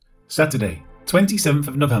Saturday, 27th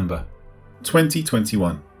of November,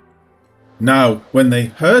 2021. Now, when they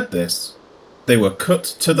heard this, they were cut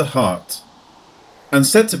to the heart, and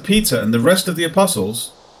said to Peter and the rest of the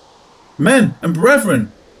apostles, Men and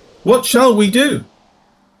brethren, what shall we do?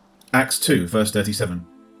 Acts 2, verse 37.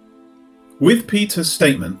 With Peter's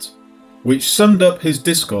statement, which summed up his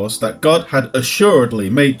discourse that God had assuredly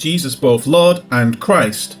made Jesus both Lord and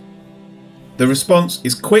Christ, the response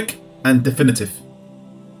is quick and definitive.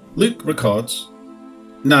 Luke records,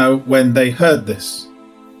 Now when they heard this.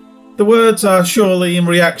 The words are surely in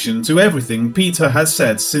reaction to everything Peter has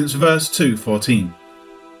said since verse 2:14.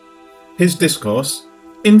 His discourse,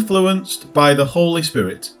 influenced by the Holy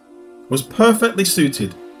Spirit, was perfectly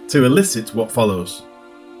suited to elicit what follows,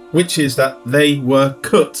 which is that they were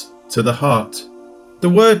cut to the heart. The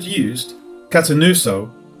word used,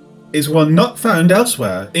 katanouso, is one not found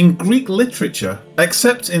elsewhere in Greek literature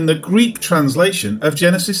except in the Greek translation of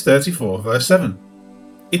Genesis 34 verse 7.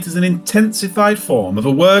 It is an intensified form of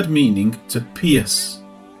a word meaning to pierce.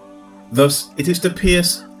 Thus, it is to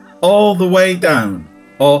pierce all the way down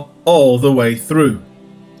or all the way through.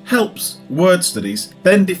 Helps Word Studies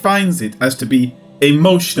then defines it as to be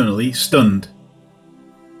emotionally stunned.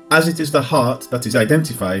 As it is the heart that is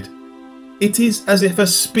identified, it is as if a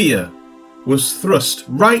spear was thrust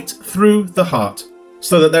right through the heart,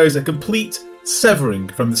 so that there is a complete severing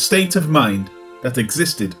from the state of mind that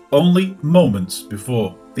existed only moments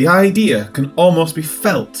before. The idea can almost be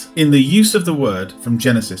felt in the use of the word from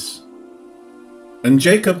Genesis. And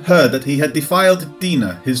Jacob heard that he had defiled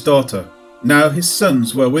Dinah his daughter. Now his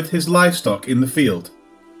sons were with his livestock in the field.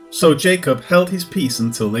 So Jacob held his peace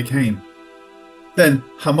until they came. Then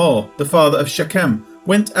Hamor, the father of Shechem,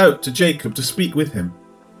 went out to Jacob to speak with him.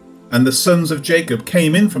 And the sons of Jacob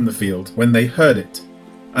came in from the field when they heard it.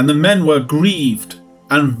 And the men were grieved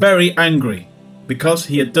and very angry, because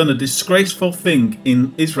he had done a disgraceful thing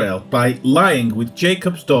in Israel by lying with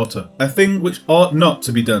Jacob's daughter, a thing which ought not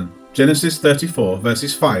to be done. Genesis 34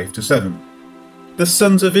 verses 5 to 7. The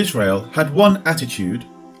sons of Israel had one attitude,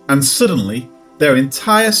 and suddenly their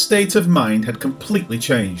entire state of mind had completely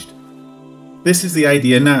changed. This is the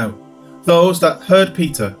idea now. Those that heard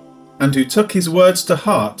Peter, and who took his words to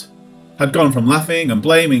heart, had gone from laughing and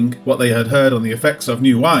blaming what they had heard on the effects of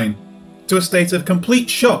new wine, to a state of complete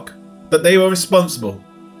shock that they were responsible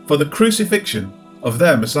for the crucifixion of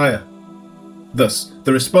their Messiah. Thus,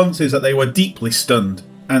 the response is that they were deeply stunned,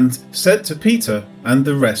 and said to Peter and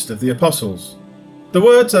the rest of the apostles. The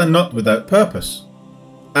words are not without purpose.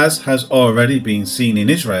 As has already been seen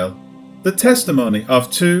in Israel, the testimony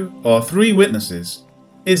of 2 or 3 witnesses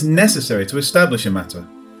is necessary to establish a matter.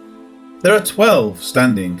 There are 12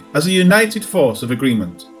 standing as a united force of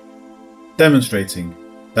agreement, demonstrating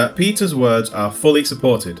that Peter's words are fully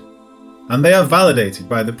supported, and they are validated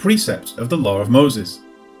by the precepts of the law of Moses.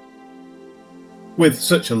 With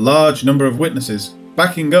such a large number of witnesses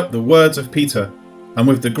backing up the words of Peter, and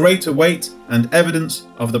with the greater weight and evidence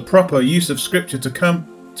of the proper use of Scripture to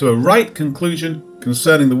come to a right conclusion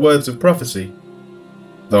concerning the words of prophecy,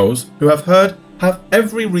 those who have heard have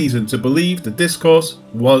every reason to believe the discourse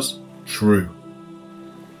was true.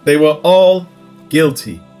 They were all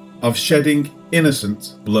guilty of shedding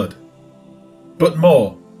innocent blood. But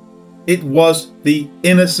more, it was the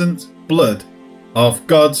innocent blood of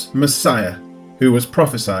God's Messiah who was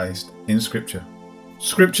prophesied in Scripture.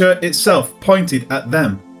 Scripture itself pointed at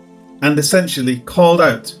them and essentially called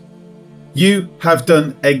out, You have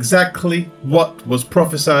done exactly what was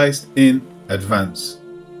prophesied in advance.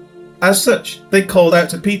 As such, they called out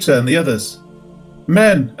to Peter and the others,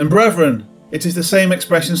 Men and brethren. It is the same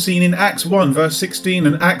expression seen in Acts 1 verse 16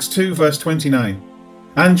 and Acts 2 verse 29.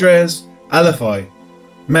 Andres, Alephoi,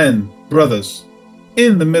 men, brothers.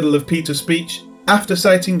 In the middle of Peter's speech, after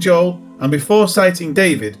citing Joel and before citing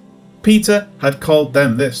David, Peter had called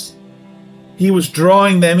them this. He was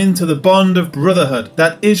drawing them into the bond of brotherhood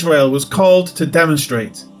that Israel was called to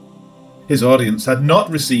demonstrate. His audience had not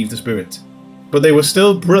received the Spirit, but they were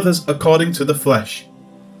still brothers according to the flesh.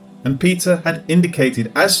 And Peter had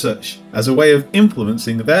indicated as such as a way of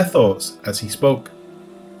influencing their thoughts as he spoke.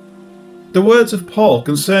 The words of Paul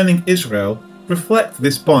concerning Israel reflect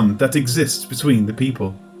this bond that exists between the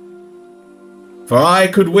people. For I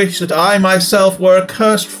could wish that I myself were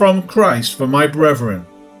accursed from Christ for my brethren,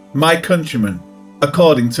 my countrymen,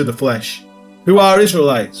 according to the flesh, who are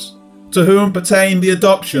Israelites, to whom pertain the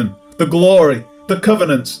adoption, the glory, the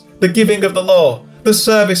covenants, the giving of the law, the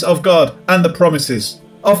service of God, and the promises,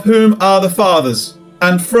 of whom are the fathers,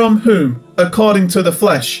 and from whom, according to the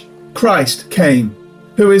flesh, Christ came,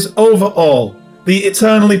 who is over all, the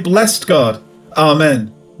eternally blessed God.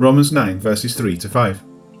 Amen. Romans 9 verses 3 to 5.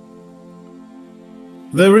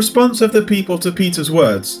 The response of the people to Peter's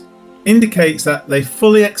words indicates that they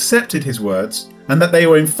fully accepted his words and that they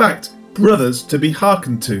were in fact brothers to be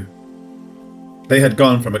hearkened to. They had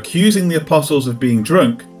gone from accusing the apostles of being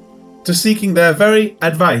drunk to seeking their very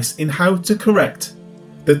advice in how to correct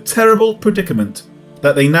the terrible predicament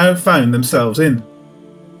that they now found themselves in.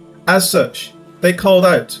 As such, they called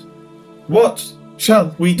out, "What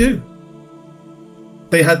shall we do?"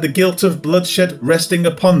 They had the guilt of bloodshed resting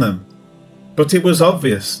upon them, but it was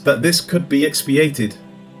obvious that this could be expiated.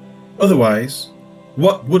 Otherwise,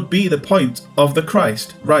 what would be the point of the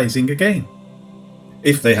Christ rising again?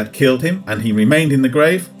 If they had killed him and he remained in the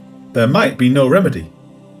grave, there might be no remedy.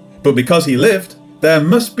 But because he lived, there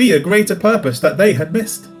must be a greater purpose that they had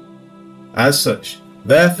missed. As such,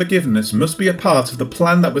 their forgiveness must be a part of the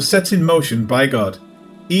plan that was set in motion by God,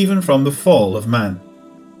 even from the fall of man.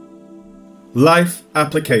 Life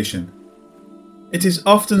application. It is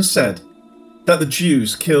often said that the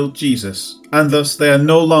Jews killed Jesus, and thus they are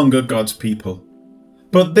no longer God's people.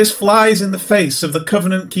 But this flies in the face of the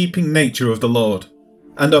covenant-keeping nature of the Lord,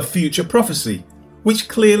 and of future prophecy, which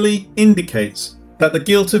clearly indicates that the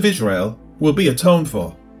guilt of Israel will be atoned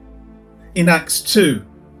for. In Acts 2,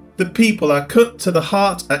 the people are cut to the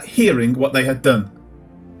heart at hearing what they had done.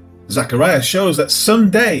 Zechariah shows that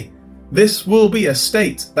someday this will be a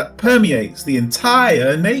state that permeates the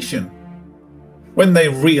entire nation. When they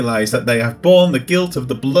realize that they have borne the guilt of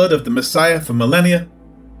the blood of the Messiah for millennia,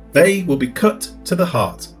 they will be cut to the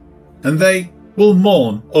heart, and they will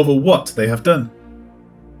mourn over what they have done.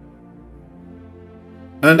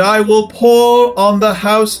 "And I will pour on the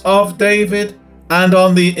house of David and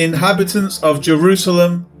on the inhabitants of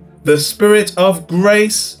Jerusalem the spirit of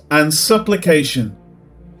grace and supplication.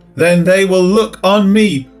 Then they will look on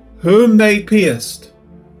me whom they pierced.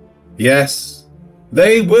 Yes,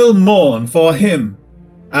 they will mourn for him,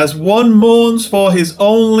 as one mourns for his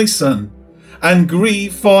only son, and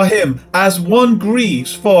grieve for him as one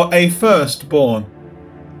grieves for a firstborn.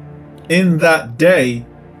 In that day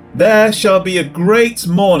there shall be a great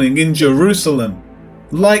mourning in Jerusalem,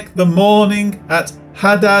 like the mourning at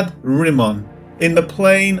Hadad Rimmon in the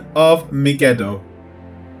plain of Megiddo.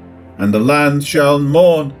 And the land shall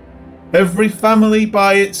mourn, every family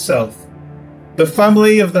by itself, the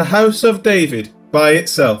family of the house of David by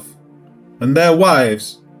itself, and their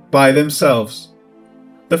wives by themselves,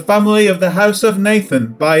 the family of the house of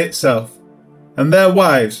Nathan by itself, and their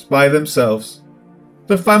wives by themselves,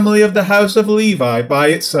 the family of the house of Levi by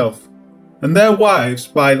itself, and their wives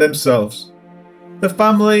by themselves, the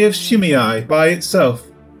family of Shimei by itself,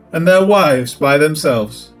 and their wives by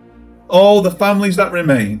themselves, all the families that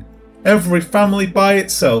remain, every family by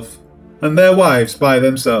itself, and their wives by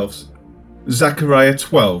themselves." Zechariah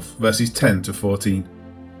 12, verses 10 to 14.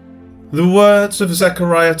 The words of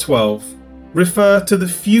Zechariah 12 refer to the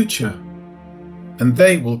future, and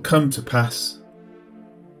they will come to pass.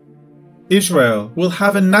 Israel will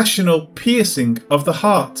have a national piercing of the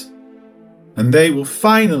heart, and they will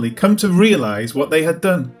finally come to realize what they had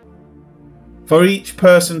done. For each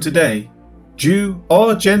person today, Jew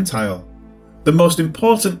or Gentile, the most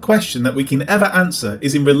important question that we can ever answer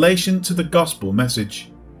is in relation to the gospel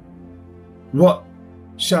message. What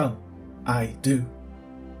shall I do?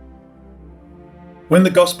 When the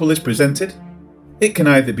gospel is presented, it can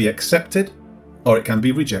either be accepted or it can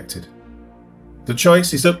be rejected. The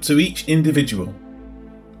choice is up to each individual.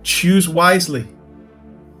 Choose wisely.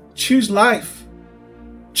 Choose life.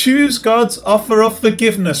 Choose God's offer of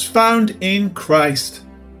forgiveness found in Christ.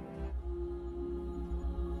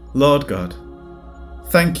 Lord God,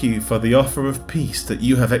 thank you for the offer of peace that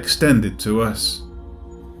you have extended to us.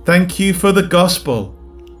 Thank you for the gospel.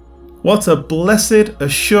 What a blessed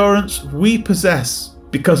assurance we possess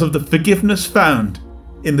because of the forgiveness found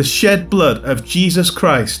in the shed blood of Jesus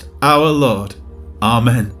Christ, our Lord.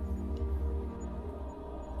 Amen.